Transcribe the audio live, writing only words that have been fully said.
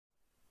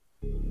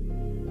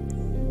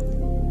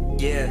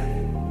Yeah.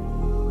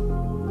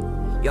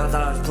 Y'all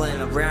thought I was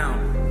playing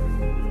around.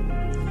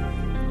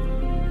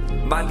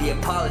 Might be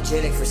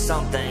apologetic for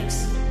some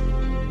things.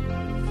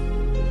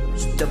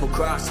 Just double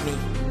cross me.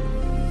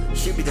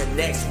 Should be the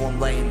next one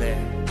laying there.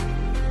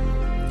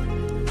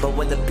 But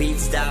when the beat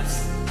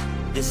stops,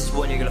 this is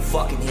when you're gonna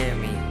fucking hear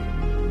me.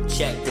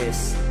 Check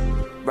this,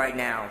 right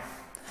now.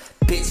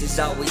 Bitches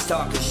always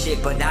talking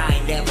shit, but I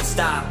ain't never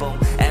stop them.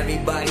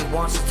 Everybody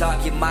wants to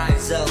talk, you might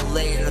as well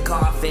lay in the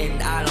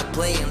coffin. I don't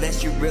play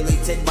unless you really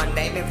take my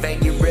name in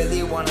vain. You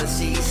really wanna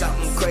see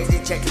something crazy,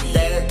 check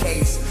their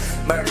case.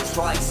 Murders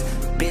twice,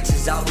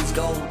 bitches always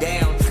go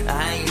down.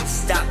 I ain't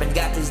stopping,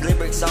 got these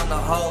lyrics on the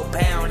whole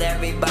pound.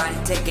 Everybody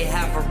take it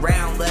half a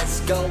round. Let's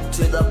go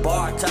to the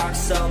bar, talk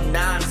some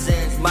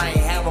nonsense, might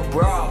have a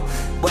brawl.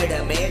 Wait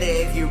a minute,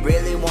 if you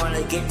really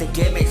wanna get the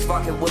gimmicks,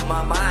 fucking with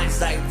my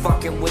mind's like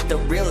fucking with the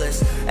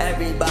realest.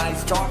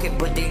 Everybody's talking,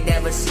 but they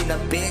never seen a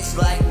bitch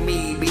like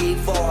me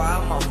before.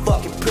 I'm a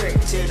fucking prick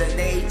to the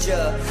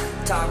nature.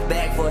 Talk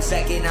back for a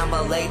second,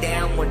 I'ma lay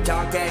down. When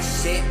talk that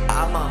shit,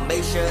 I'ma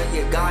make sure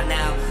you're gone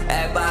now.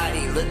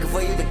 Everybody looking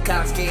for you, the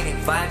cops can't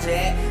find you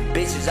at.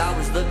 Bitches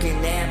always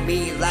looking at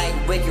me like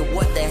wicked,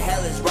 what the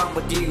hell is wrong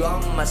with you?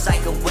 I'm a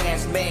psycho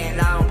ass man,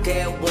 I don't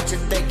care what you're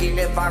thinking.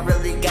 If I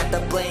really got the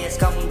plans,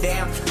 come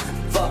down.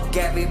 Fuck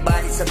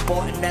everybody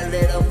supporting that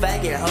little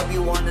faggot. Hope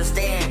you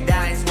understand,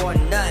 I ain't for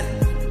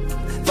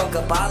nothing. Fuck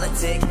a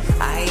politic,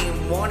 I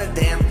ain't one of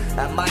them.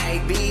 I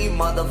might be a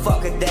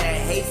motherfucker that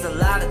hates a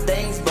lot of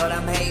things, but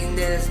I'm hating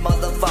this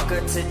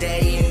motherfucker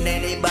today. And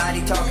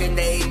anybody talking,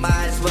 they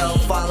might as well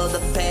follow the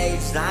page.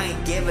 I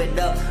ain't giving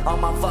up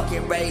on my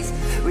fucking race.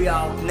 We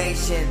all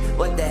nation,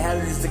 what the hell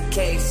is the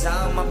case?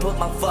 I'ma put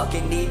my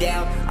fucking knee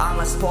down,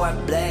 I'ma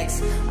support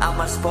blacks,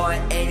 I'ma support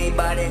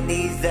anybody that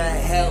needs the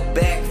help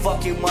back.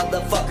 Fuck you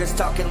motherfuckers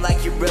talking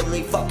like you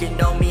really fucking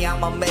know me.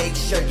 I'ma make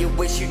sure you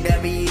wish you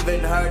never even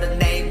heard a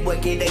name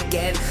wicked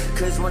again.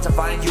 Cause once I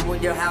find you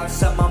in your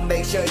house, I'ma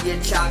make sure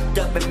you're chopped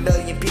up in a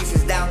million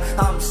pieces down.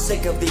 I'm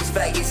sick of these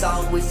faggots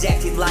always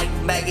acting like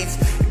maggots.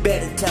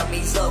 Better tell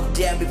me slow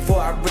down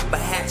before I rip a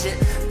hatchet.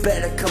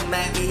 Better come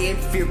at me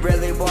if you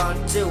really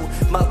want to.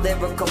 My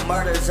lyrical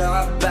murders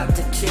are about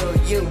to kill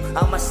you.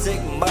 I'm a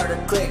sick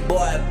murder click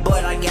boy,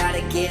 but I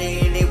gotta get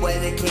it any way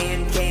they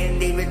can.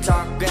 Can't even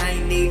talk, I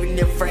ain't even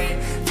your friend.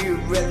 If you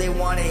really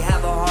wanna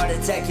have a heart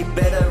attack, you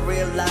better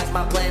realize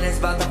my plan is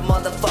about the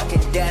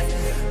motherfucking death.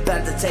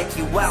 About to take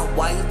you out,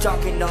 why you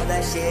talking all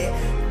that shit?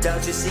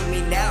 Don't you see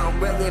me now, I'm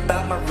really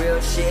about my real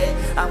shit.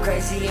 I'm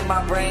crazy in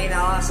my brain, I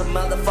lost a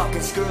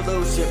motherfucking screw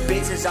loose. Your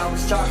bitches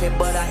always talking,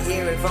 but I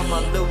hear it from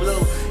a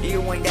Lulu.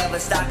 You ain't never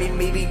stopping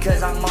me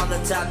because I'm on the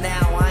top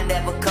now. I ain't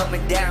never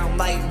coming down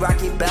like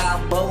Rocky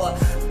Balboa.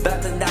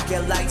 About to knock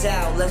your lights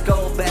out, let's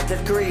go back to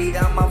the creed.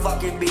 I'ma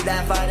fucking be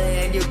that fighter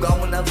and you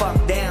going the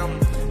fuck down.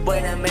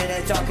 Wait a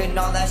minute, talking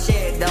all that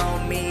shit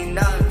don't mean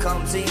nothing.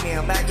 Come see me,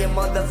 I'm at your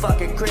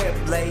motherfucking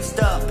crib, laced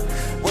up.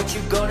 What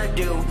you gonna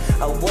do,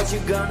 or what you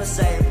gonna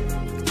say?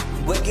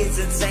 Wicked's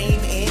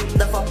insane in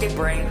the fucking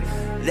brain.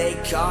 They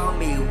call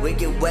me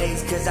wicked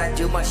ways, cause I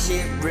do my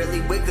shit really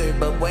wicked.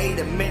 But wait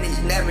a minute,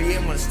 you never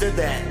even understood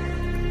that.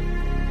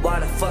 Why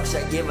the fuck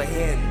should I give a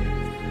hint?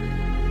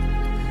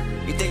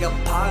 You think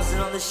I'm pausing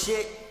on this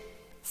shit?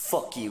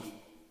 Fuck you.